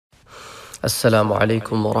السلام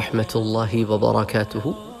علیکم ورحمۃ اللہ وبرکاتہ۔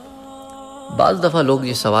 بعض دفعہ لوگ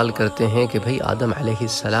یہ سوال کرتے ہیں کہ بھئی آدم علیہ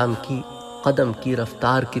السلام کی قدم کی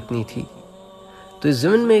رفتار کتنی تھی؟ تو اس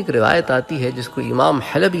ضمن میں ایک روایت آتی ہے جس کو امام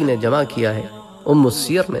حلبی نے جمع کیا ہے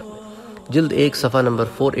السیر میں، جلد 1 صفحہ نمبر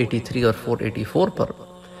 483 اور 484 پر،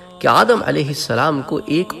 کہ آدم علیہ السلام کو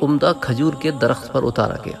ایک عمدہ کھجور کے درخت پر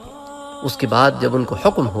اتارا گیا۔ اس کے بعد جب ان کو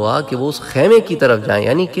حکم ہوا کہ وہ اس خیمے کی طرف جائیں،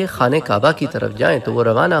 یعنی کہ خانہ کعبہ کی طرف جائیں، تو وہ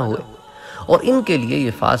روانہ ہوئے، اور ان کے لیے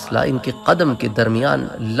یہ فاصلہ ان کے قدم کے درمیان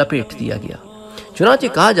لپیٹ دیا گیا۔ چنانچہ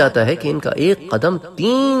کہا جاتا ہے کہ ان کا ایک قدم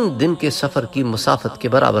 3 دن کے سفر کی مسافت کے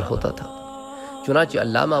برابر ہوتا تھا۔ چنانچہ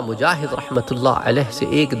علامہ مجاہد رحمۃ اللہ علیہ سے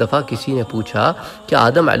ایک دفعہ کسی نے پوچھا کہ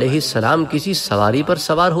آدم علیہ السلام کسی سواری پر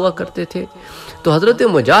سوار ہوا کرتے تھے؟ تو حضرت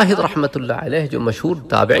مجاہد رحمۃ اللہ علیہ جو مشہور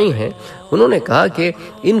تابعی ہیں، انہوں نے کہا کہ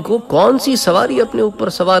ان کو کون سی سواری اپنے اوپر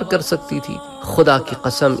سوار کر سکتی تھی؟ خدا کی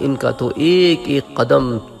قسم ان کا تو ایک ایک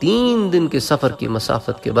قدم 3 دن کے سفر کی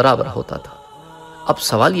مسافت کے برابر ہوتا تھا۔ اب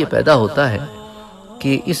سوال یہ پیدا ہوتا ہے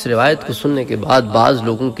کہ اس روایت کو سننے کے بعد بعض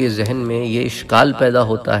لوگوں کے ذہن میں یہ اشکال پیدا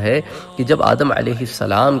ہوتا ہے کہ جب آدم علیہ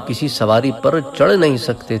السلام کسی سواری پر چڑھ نہیں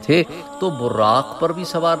سکتے تھے تو براق پر بھی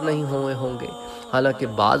سوار نہیں ہوئے ہوں گے۔ حالانکہ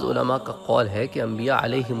بعض علماء کا قول ہے کہ انبیاء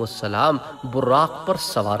علیہ السلام براق پر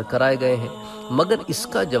سوار کرائے گئے ہیں، مگر اس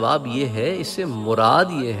کا جواب یہ ہے، اس سے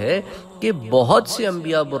مراد یہ ہے کہ بہت سے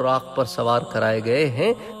انبیاء براق پر سوار کرائے گئے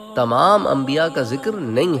ہیں، تمام انبیاء کا ذکر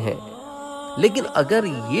نہیں ہے۔ لیکن اگر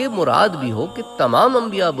یہ مراد بھی ہو کہ تمام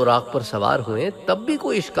انبیاء براق پر سوار ہوئے، تب بھی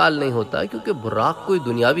کوئی اشکال نہیں ہوتا، کیونکہ براق کوئی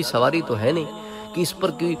دنیاوی سواری تو ہے نہیں کہ اس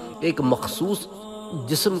پر کوئی ایک مخصوص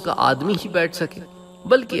جسم کا آدمی ہی بیٹھ سکے،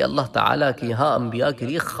 بلکہ اللہ تعالیٰ کے یہاں انبیاء کے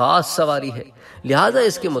لیے خاص سواری ہے۔ لہٰذا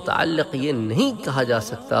اس کے متعلق یہ نہیں کہا جا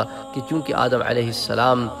سکتا کہ چونکہ آدم علیہ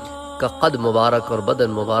السلام کا قد مبارک اور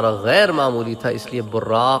بدن مبارک غیر معمولی تھا، اس لیے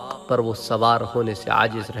براق پر وہ سوار ہونے سے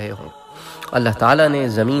عاجز رہے ہوں۔ اللہ تعالیٰ نے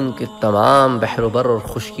زمین کے تمام بحر و بر اور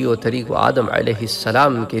خشکی و تری کو آدم علیہ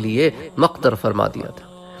السلام کے لیے مقدر فرما دیا تھا۔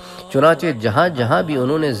 چنانچہ جہاں جہاں بھی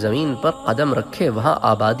انہوں نے زمین پر قدم رکھے وہاں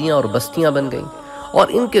آبادیاں اور بستیاں بن گئیں، اور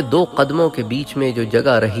ان کے 2 قدموں کے بیچ میں جو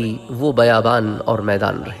جگہ رہی وہ بیابان اور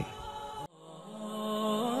میدان رہے۔